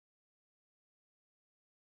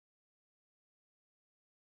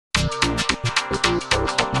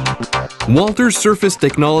Walter Surface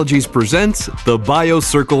Technologies presents the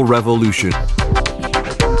BioCircle Revolution.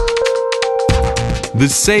 The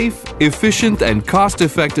safe, efficient, and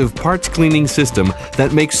cost-effective parts cleaning system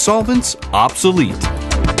that makes solvents obsolete.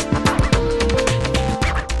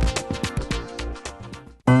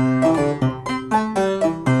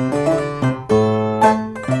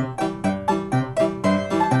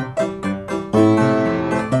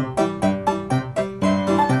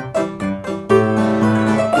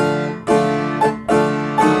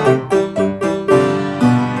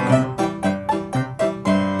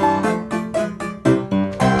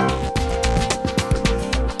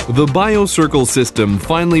 The BioCircle system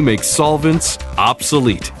finally makes solvents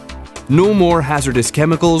obsolete. No more hazardous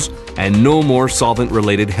chemicals and no more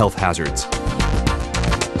solvent-related health hazards.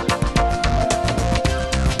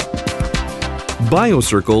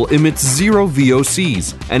 BioCircle emits zero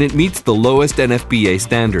VOCs and it meets the lowest NFPA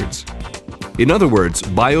standards. In other words,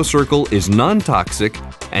 BioCircle is non-toxic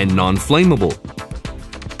and non-flammable.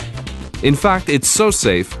 In fact, it's so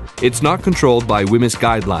safe, it's not controlled by WMIS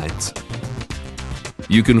guidelines.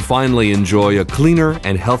 You can finally enjoy a cleaner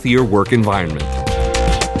and healthier work environment.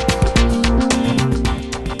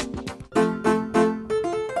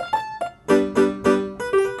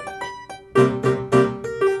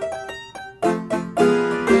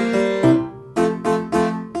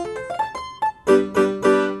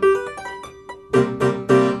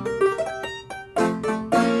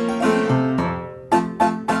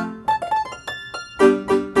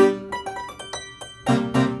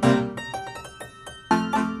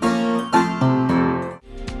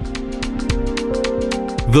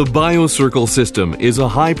 The BioCircle system is a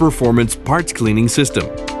high-performance parts cleaning system.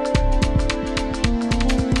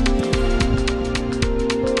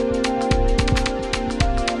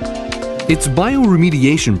 Its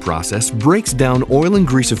bioremediation process breaks down oil and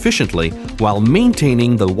grease efficiently while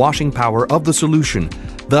maintaining the washing power of the solution,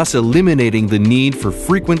 thus eliminating the need for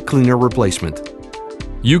frequent cleaner replacement.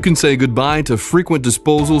 You can say goodbye to frequent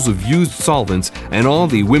disposals of used solvents and all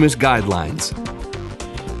the WMIS guidelines.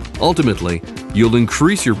 Ultimately, you'll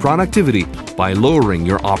increase your productivity by lowering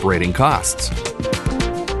your operating costs.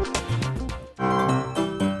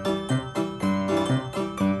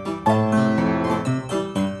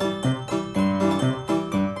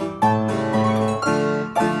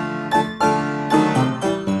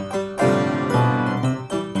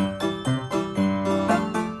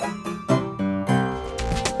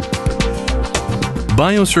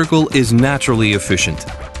 BioCircle is naturally efficient.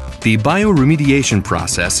 The bioremediation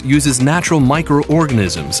process uses natural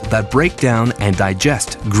microorganisms that break down and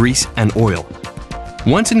digest grease and oil.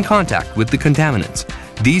 Once in contact with the contaminants,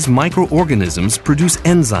 these microorganisms produce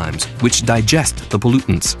enzymes which digest the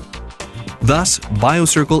pollutants. Thus,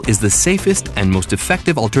 BioCircle is the safest and most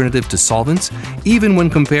effective alternative to solvents, even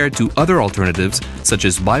when compared to other alternatives such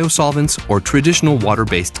as biosolvents or traditional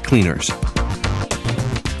water-based cleaners.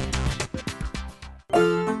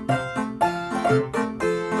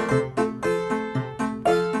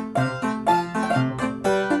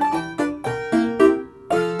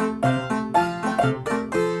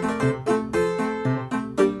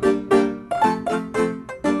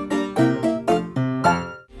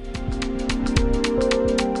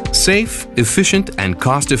 Safe, efficient, and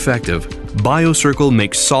cost-effective, BioCircle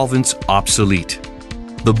makes solvents obsolete.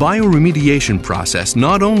 The bioremediation process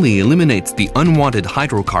not only eliminates the unwanted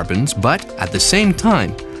hydrocarbons, but at the same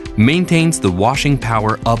time, maintains the washing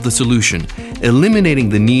power of the solution, eliminating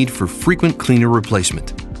the need for frequent cleaner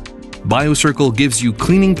replacement. BioCircle gives you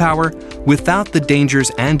cleaning power without the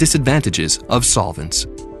dangers and disadvantages of solvents.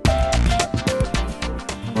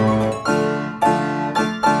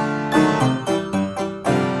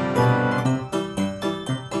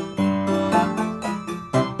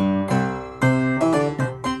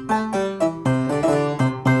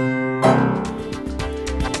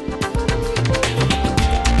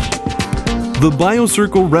 The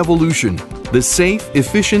BioCircle Revolution, the safe,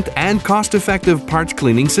 efficient, and cost-effective parts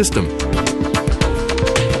cleaning system.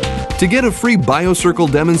 To get a free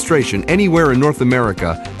BioCircle demonstration anywhere in North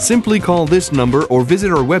America, simply call this number or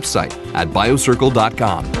visit our website at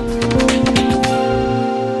biocircle.com.